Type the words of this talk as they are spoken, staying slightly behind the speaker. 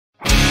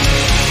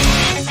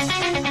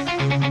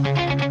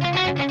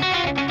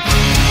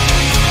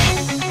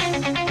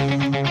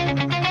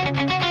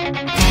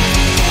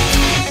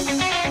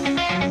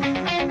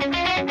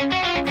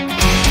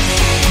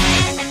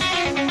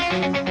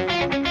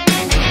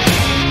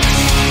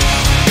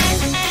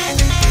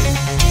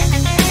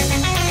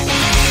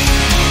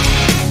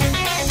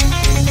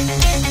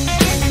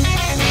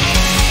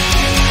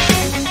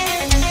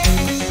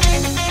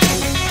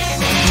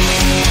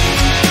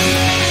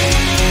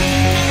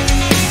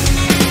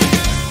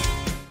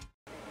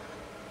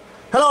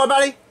Hello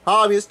everybody,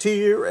 Hobbyist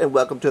here, and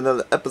welcome to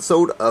another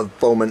episode of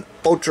Bowman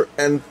Ultra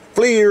and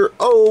Fleer.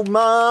 Oh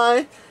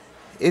my!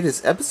 It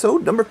is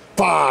episode number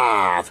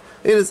 5.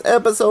 It is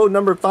episode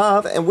number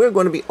 5, and we're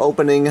going to be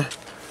opening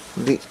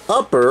the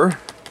upper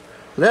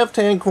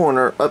left-hand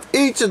corner of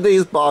each of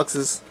these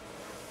boxes.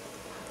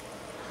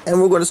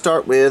 And we're going to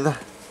start with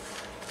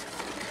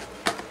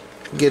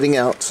getting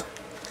out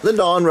the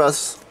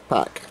Donruss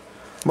pack.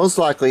 Most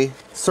likely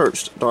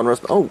searched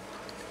Donruss. Oh,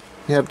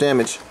 you have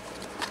damage.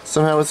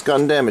 Somehow it's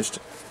gotten damaged,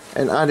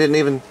 and I didn't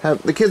even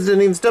have, the kids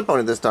didn't even step on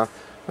it this time.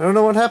 I don't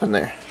know what happened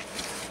there.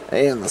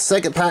 And the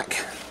second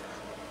pack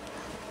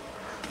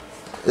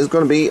is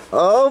going to be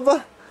of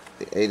the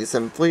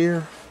 87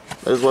 Fleer.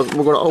 That is what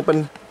we're going to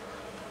open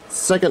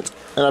second,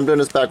 and I'm doing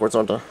this backwards,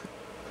 aren't I?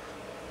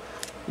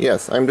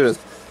 Yes, I'm doing this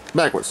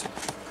backwards.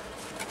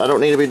 I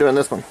don't need to be doing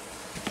this one.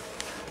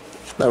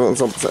 That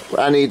one's opposite.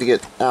 I need to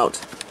get out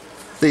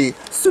the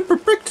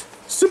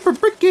super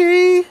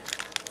bricky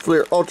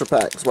Fleer Ultra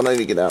Pack is what I need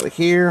to get out of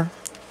here.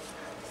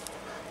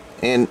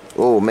 And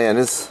oh man,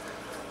 it's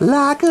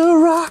like a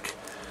rock.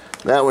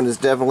 That one is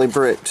definitely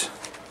bricked.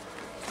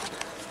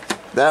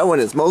 That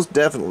one is most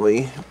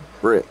definitely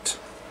bricked.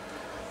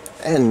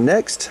 And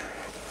next,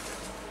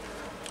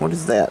 what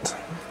is that?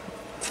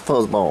 It's a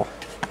fuzzball.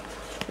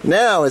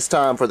 Now it's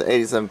time for the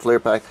 87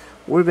 Fleer pack.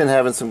 We've been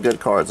having some good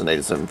cards in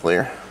 87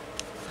 Fleer.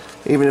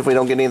 Even if we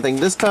don't get anything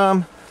this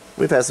time,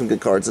 we've had some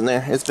good cards in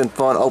there. It's been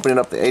fun opening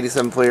up the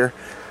 87 Fleer.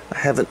 I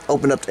haven't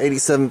opened up the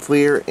 87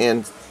 Fleer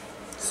in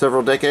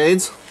several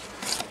decades.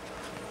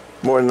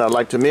 More than I'd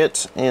like to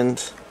admit. And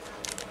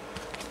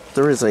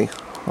there is a...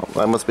 oh,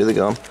 that must be the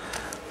gum.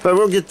 But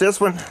we'll get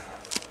this one.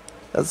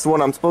 That's the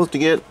one I'm supposed to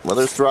get.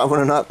 Whether it's the right one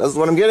or not, that's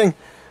what I'm getting.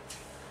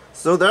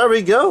 So there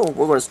we go.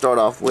 We're going to start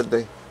off with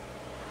the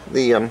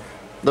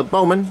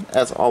Bowman,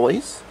 as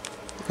always.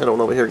 Head on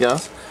over here,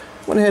 guys.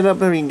 I'm going to head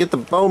up and we can get the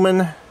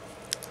Bowman.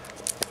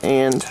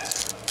 And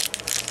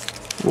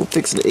we'll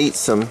fix to eat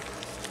some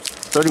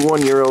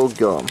 31-year-old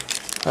gum.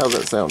 How's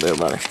that sound,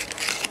 everybody?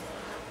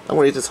 I'm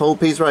going to eat this whole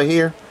piece right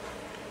here.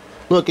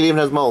 Look, it even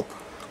has mold.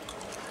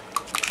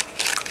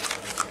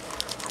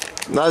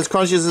 Not as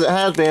crunchy as it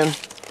has been.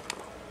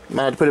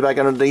 Might have to put it back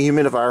under the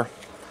dehumidifier.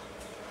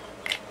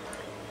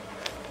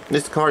 At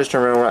least the card is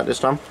turned around right this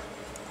time.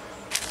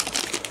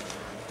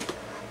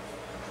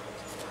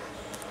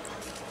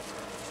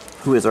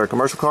 Who is our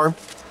commercial card?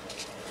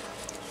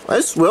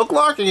 It's Will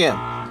Clark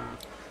again.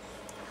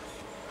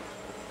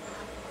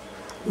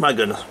 My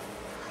goodness.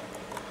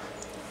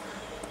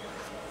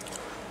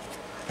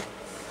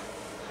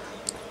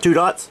 Two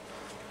dots.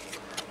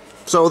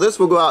 So this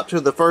will go out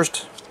to the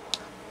first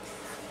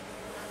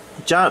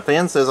Giant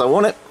fan. Says I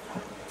want it.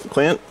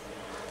 Clint.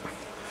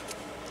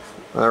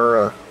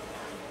 Our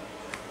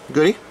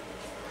goodie.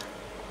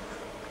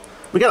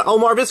 We got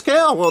Omar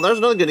Vizquel. Well, there's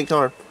another goodie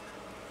card.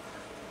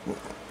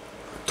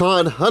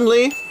 Todd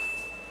Hundley.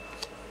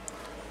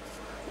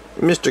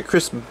 Mr.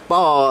 Chris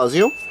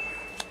Bosio.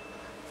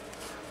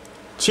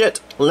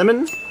 Chet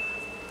Lemon,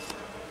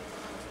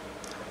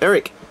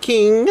 Eric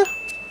King,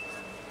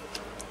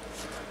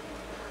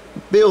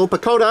 Bill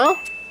Pacoda,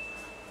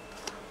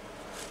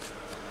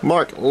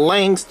 Mark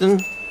Langston.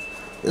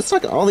 It's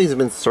like all these have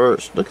been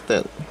searched. Look at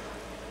that.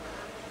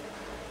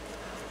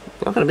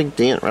 Look at a big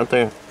dent right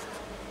there.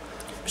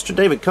 Mr.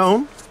 David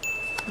Cohn.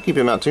 I'll keep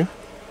him out too.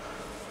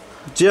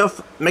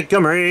 Jeff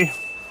Montgomery.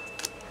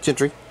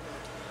 Gentry.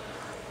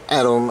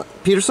 Adam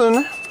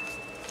Peterson.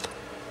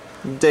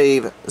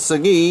 Dave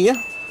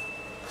Segui.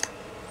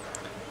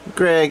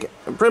 Greg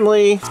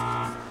Brimley,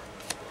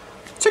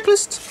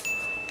 Checklist,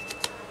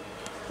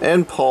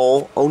 and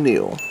Paul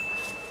O'Neill.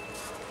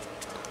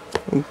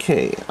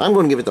 Okay, I'm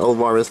going to give it to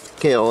Omar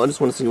Vizquel. I just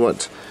want to see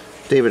what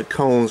David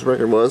Cohn's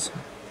record was.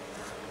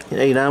 In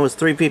 89 was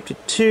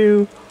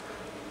 352,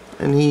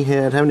 and he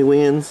had how many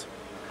wins?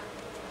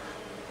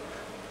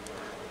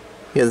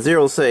 He had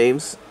 0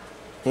 saves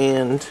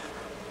and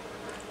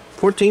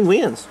 14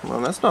 wins.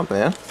 Well, that's not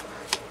bad.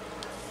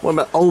 What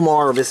about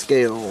Omar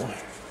Vizquel?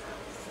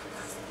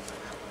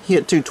 He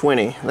hit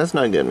 220. That's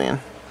not good, man.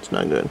 It's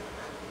not good.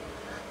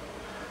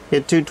 He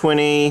had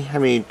 220. How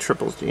many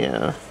triples do you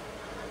have?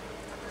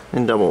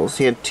 And doubles.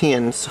 He had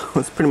 10, so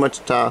it's pretty much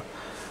a tie.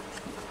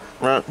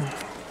 Right?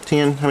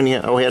 10. How many?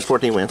 Oh, he had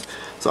 14 wins.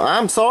 So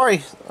I'm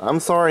sorry. I'm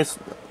sorry,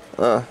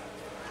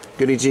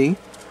 Goody G.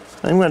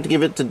 I'm going to have to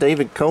give it to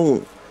David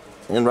Cohn.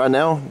 And right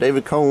now,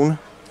 David Cohn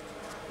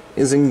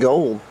is in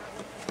gold.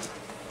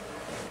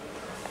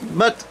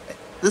 But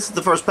this is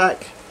the first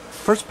pack.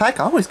 First pack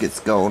always gets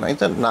gold. Ain't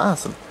that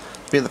nice to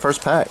be in the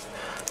first pack?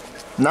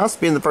 Nice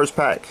to be in the first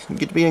pack. You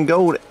get to be in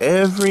gold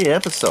every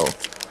episode.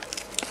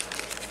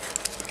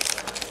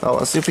 Oh,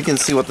 let's see if we can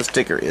see what the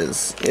sticker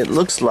is. It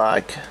looks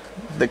like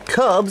the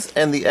Cubs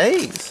and the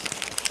A's.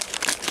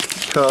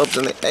 Cubs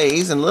and the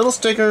A's, and little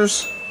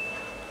stickers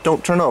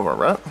don't turn over,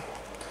 right?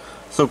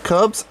 So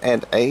Cubs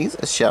and A's.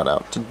 A shout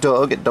out to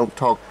Doug at Don't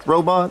Talk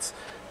Robots.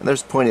 And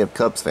there's plenty of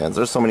Cubs fans.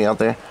 There's so many out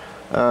there.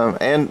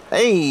 And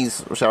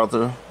A's. Shout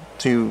out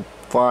to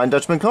Flying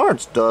Dutchman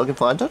cards. Doug and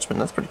Flying Dutchman.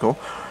 That's pretty cool.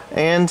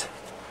 And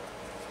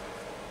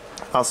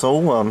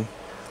Also,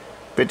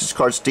 vintage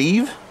card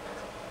Steve,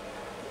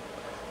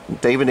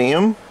 David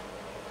M.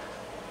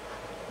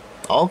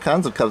 All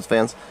kinds of Cubs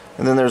fans.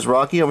 And then there's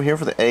Rocky over here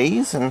for the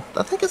A's, and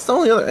I think it's the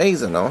only other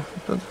A's I know.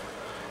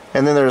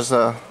 And then there's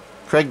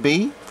Craig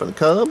B for the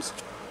Cubs.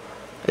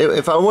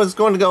 If I was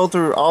going to go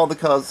through all the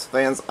Cubs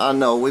fans, I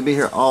know we'd be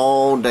here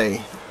all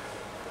day.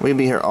 We'd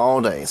be here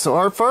all day. So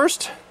our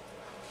first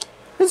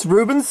is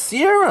Ruben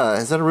Sierra.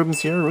 Is that a Ruben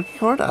Sierra rookie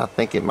card? I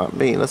think it might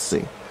be. Let's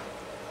see.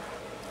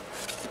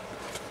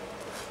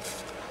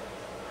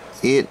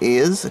 It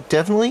is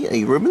definitely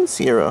a Ruben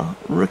Sierra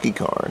rookie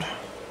card.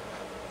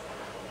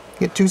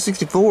 Hit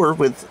 264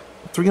 with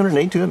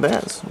 382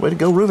 at-bats. Way to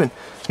go, Ruben.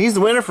 He's the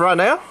winner for right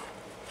now.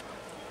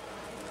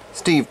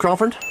 Steve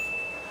Crawford.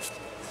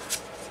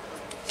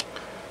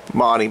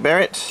 Monty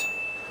Barrett.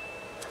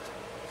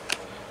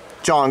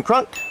 John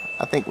Crunk.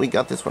 I think we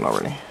got this one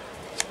already.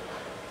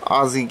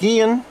 Ozzie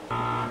Guillen.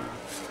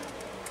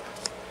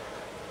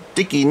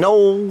 Dickie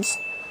Knowles.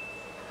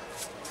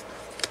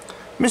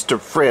 Mr.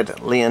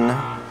 Fred Lynn.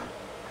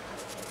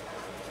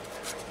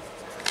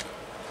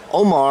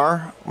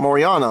 Omar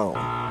Moriano.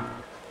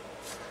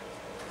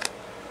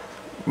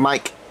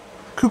 Mike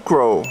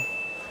Kukro.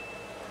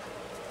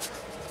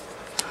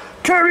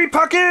 Kirby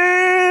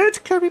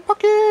Puckett! Kirby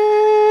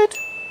Puckett!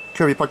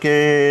 Kirby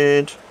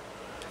Puckett!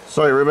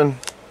 Sorry, Ruben.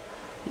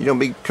 You don't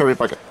beat Kirby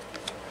Puckett.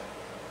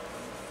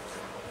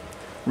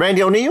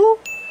 Randy O'Neal.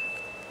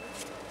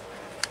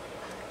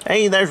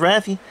 Hey, there's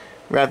Rafi.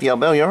 Raphael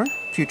Belliard,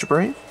 future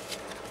Brave.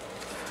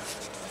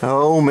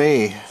 Oh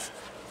me.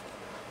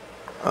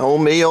 Oh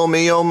me, oh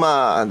me, oh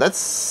my.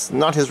 That's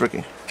not his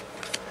rookie.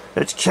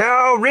 It's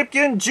Cal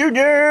Ripken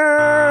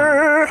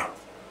Jr.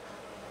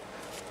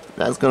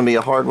 That's going to be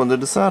a hard one to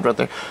decide right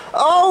there.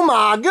 Oh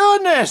my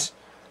goodness!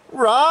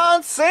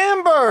 Ron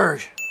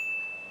Sandberg!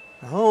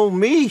 Oh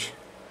me.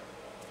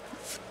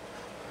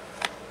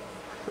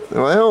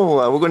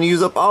 Well, we're going to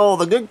use up all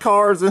the good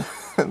cards in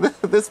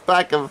this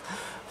pack of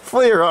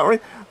Fleer,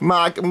 aren't we?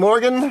 Mike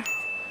Morgan.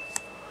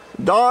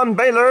 Don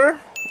Baylor.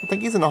 I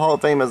think he's in the Hall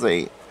of Fame as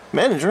a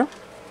manager.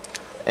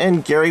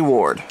 And Gary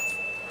Ward.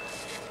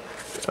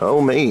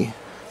 Oh me.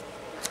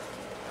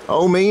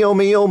 Oh me, oh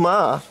me, oh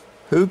my.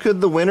 Who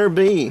could the winner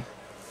be?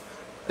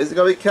 Is it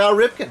going to be Cal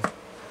Ripken?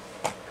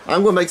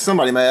 I'm going to make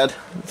somebody mad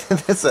in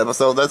this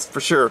episode, that's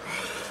for sure.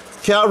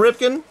 Cal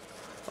Ripken,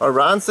 or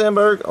Ron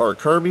Sandberg, or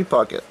Kirby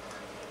Puckett.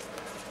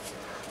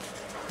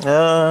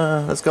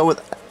 Let's go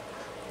with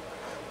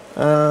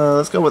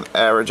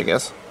average, I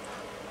guess.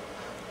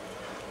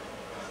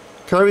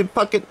 Kirby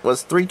Puckett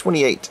was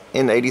 328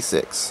 in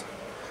 86.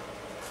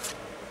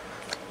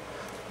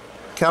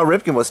 Cal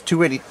Ripken was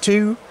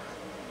 282.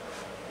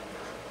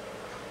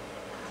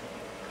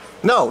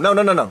 No.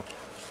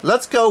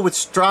 Let's go with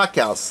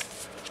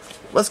strikeouts.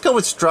 Let's go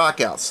with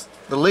strikeouts.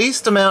 The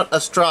least amount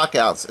of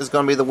strikeouts is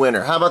going to be the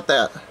winner. How about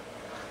that?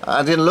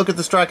 I didn't look at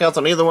the strikeouts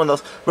on either one of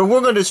those, but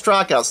we're going to do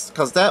strikeouts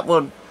because that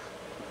would,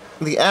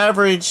 the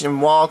average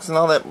and walks and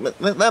all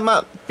that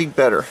might be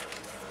better.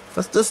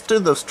 Let's just do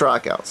those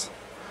strikeouts.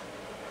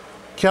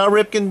 Cal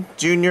Ripken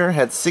Jr.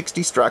 had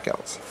 60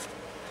 strikeouts.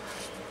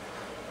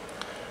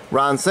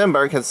 Ron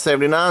Sandberg had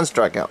 79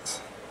 strikeouts.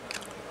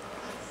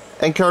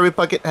 And Kirby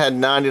Puckett had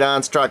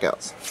 99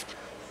 strikeouts.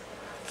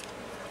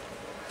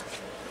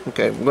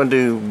 Okay, we're going to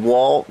do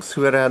walks.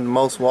 Who had the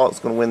most walks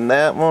is going to win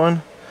that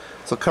one.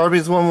 So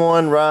Kirby's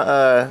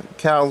 1-1,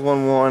 Cal's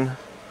 1-1.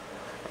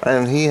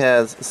 And he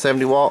has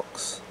 70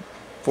 walks,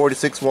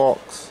 46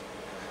 walks,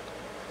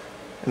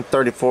 and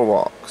 34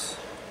 walks.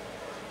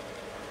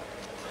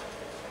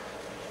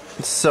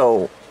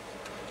 So,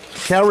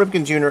 Cal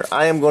Ripken Jr.,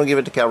 I am going to give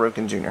it to Cal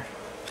Ripken Jr.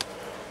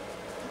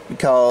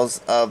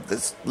 because of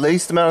the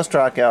least amount of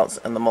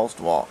strikeouts and the most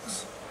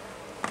walks.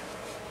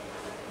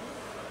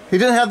 He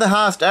didn't have the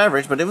highest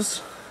average, but it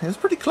was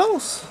pretty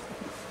close.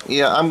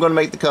 Yeah, I'm going to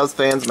make the Cubs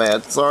fans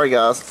mad. Sorry,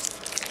 guys.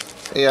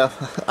 Yeah,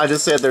 I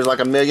just said there's like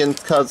a million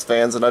Cubs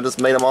fans, and I just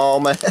made them all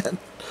mad.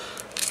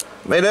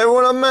 Made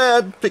everyone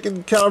mad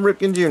picking Cal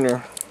Ripken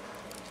Jr.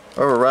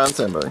 over Ron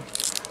Sandberg.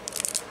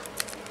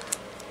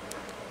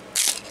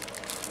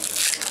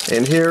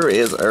 And here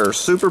is our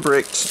Super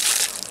Bricked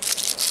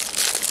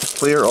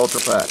Clear Ultra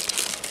Pack.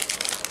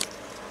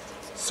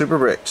 Super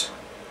Bricked.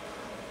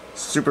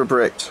 Super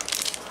Bricked.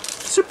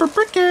 Super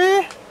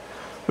Bricky!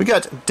 We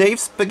got Dave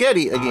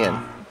Spaghetti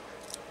again.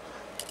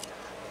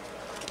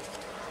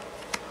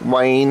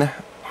 Wayne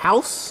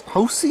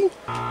Hosey?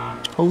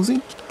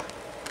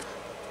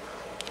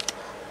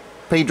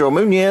 Pedro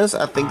Munoz.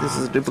 I think this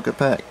is a duplicate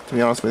pack, to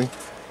be honest with you.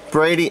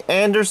 Brady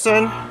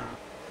Anderson.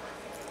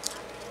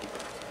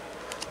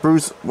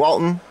 Bruce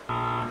Walton.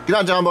 Good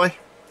night, John Boy.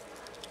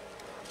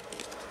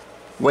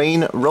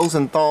 Wayne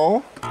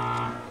Rosenthal.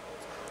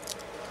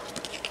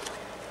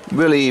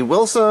 Willie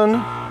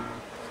Wilson.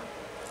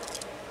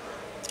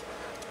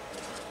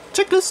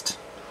 Checklist.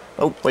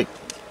 Oh, wait.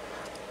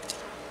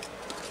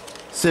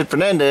 Sid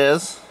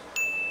Fernandez.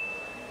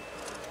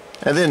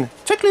 And then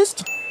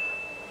checklist.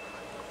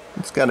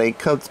 It's got a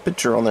Cubs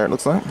picture on there, it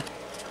looks like.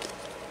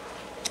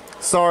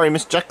 Sorry,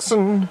 Miss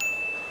Jackson.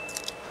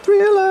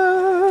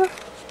 Thriller.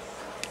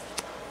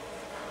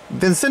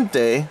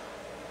 Vicente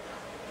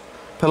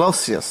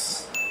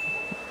Pelosius.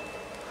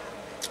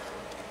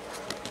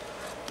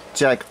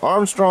 Jack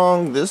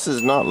Armstrong. This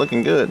is not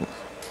looking good.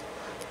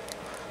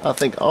 I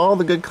think all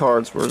the good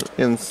cards were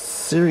in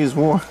Series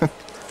 1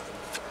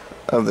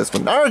 of this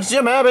one. There's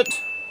Jim Abbott.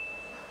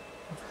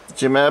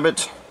 Jim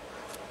Abbott.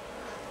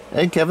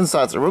 And Kevin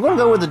Seitzer. We're going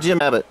to go with the Jim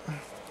Abbott.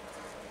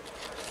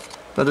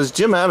 But does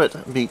Jim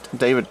Abbott beat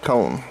David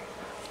Cone?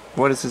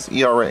 What is his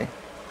ERA?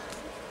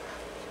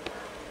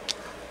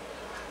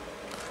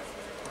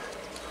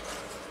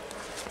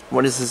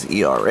 What is his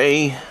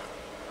ERA?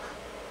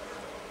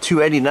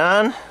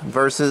 289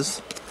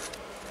 versus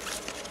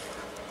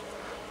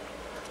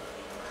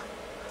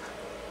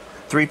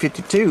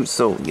 352.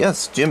 So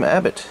yes, Jim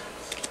Abbott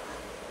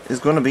is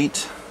going to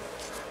beat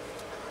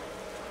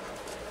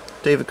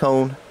David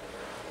Cone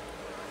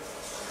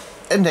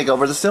and take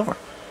over the silver.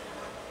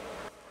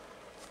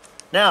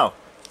 Now,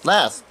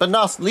 last but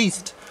not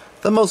least,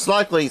 the most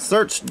likely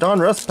searched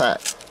Donruss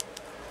pack.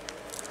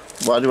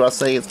 Why do I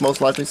say it's most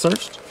likely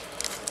searched?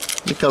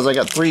 Because I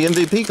got 3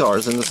 MVP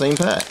cards in the same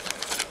pack.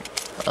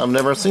 I've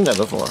never seen that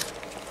before.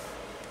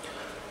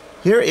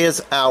 Here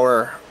is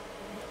our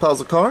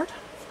puzzle card.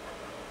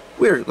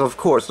 We're, of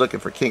course, looking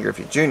for King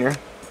Griffey Jr.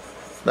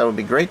 That would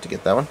be great to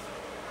get that one.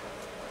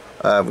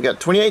 We got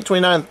 28,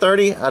 29,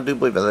 30. I do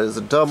believe that is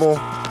a double.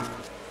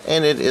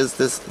 And it is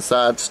this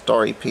side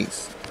starry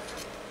piece.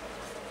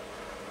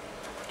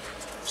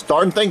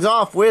 Starting things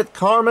off with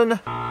Carmen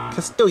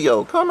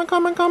Castillo. Carmen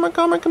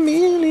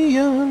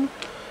Chameleon.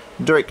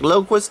 Derek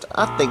Loquist.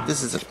 I think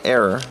this is an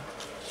error.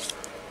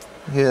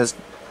 He has...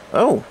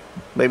 Oh,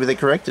 maybe they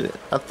corrected it.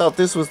 I thought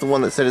this was the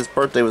one that said his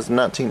birthday was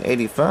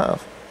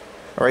 1985.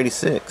 Or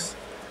 86.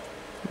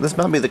 This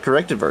might be the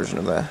corrected version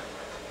of that.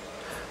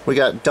 We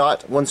got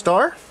Dot 1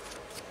 star.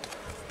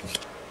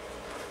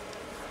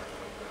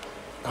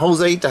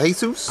 Jose de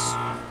Jesus.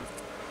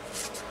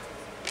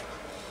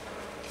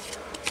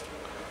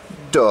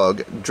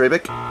 Doug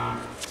Drabick.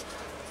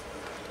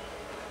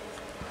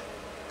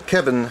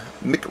 Kevin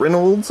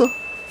McReynolds.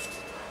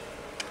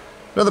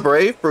 Another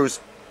Brave, Bruce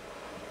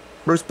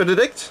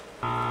Benedict.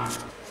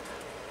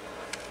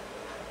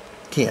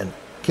 Ken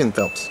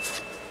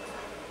Phelps.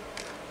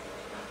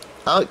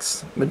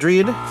 Alex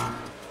Madrid.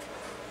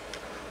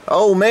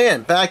 Oh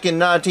man, back in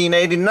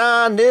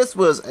 1989, this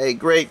was a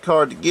great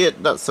card to get.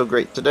 Not so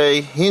great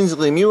today.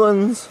 Hensley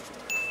Mullins,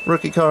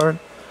 rookie card.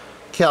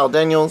 Cal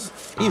Daniels,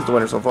 he's the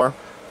winner so far.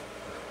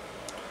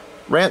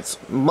 Rance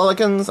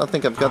Mullikins, I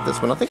think I've got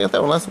this one. I think I got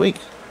that one last week,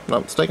 if I'm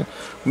not mistaken.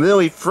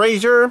 Willie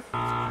Frazier.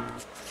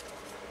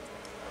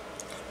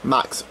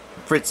 Max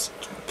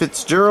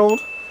Fitzgerald.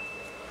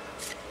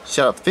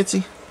 Shout out to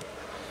Fitzy.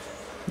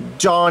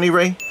 Johnny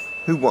Ray,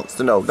 Who Wants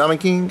to Know,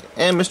 Diamond King,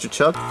 and Mr.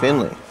 Chuck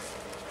Finley.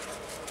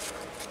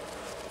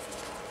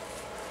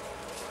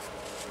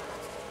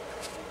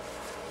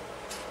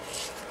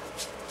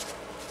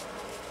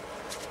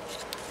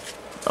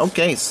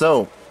 Okay,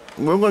 so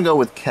we're going to go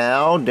with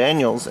Cal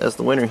Daniels as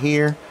the winner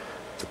here,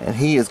 and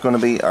he is going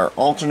to be our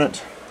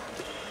alternate.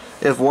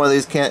 If one of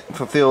these can't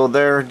fulfill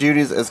their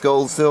duties as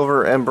gold,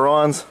 silver, and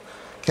bronze,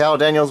 Cal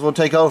Daniels will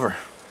take over.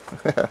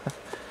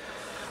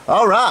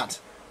 Alright,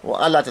 well,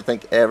 I'd like to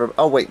thank everybody.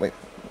 Oh, wait.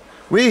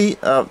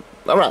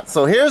 Alright,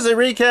 so here's a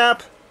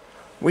recap.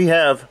 We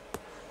have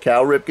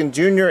Cal Ripken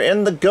Jr.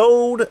 in the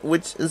gold,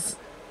 which is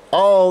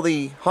all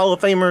the Hall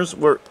of Famers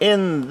were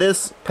in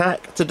this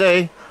pack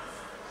today.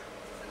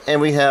 And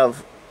we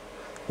have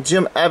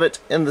Jim Abbott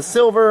in the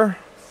silver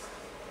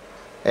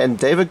and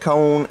David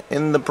Cone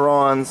in the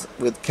bronze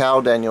with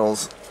Cal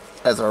Daniels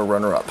as our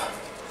runner-up.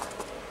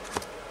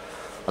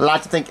 I'd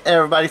like to thank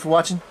everybody for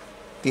watching.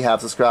 If you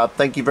have subscribed,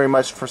 thank you very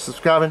much for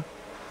subscribing.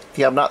 If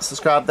you have not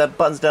subscribed, that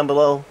button's down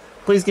below.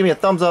 Please give me a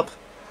thumbs up,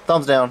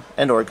 thumbs down,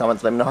 and or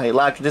comments. Let me know how you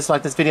liked or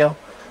disliked this video.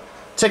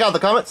 Check out the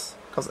comments,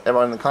 because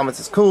everyone in the comments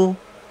is cool.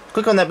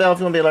 Click on that bell if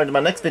you want to be alerted to my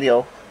next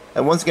video.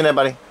 And once again,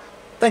 everybody,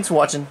 thanks for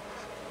watching.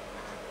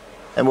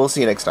 And we'll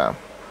see you next time.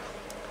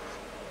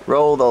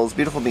 Roll those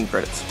beautiful bean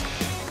credits.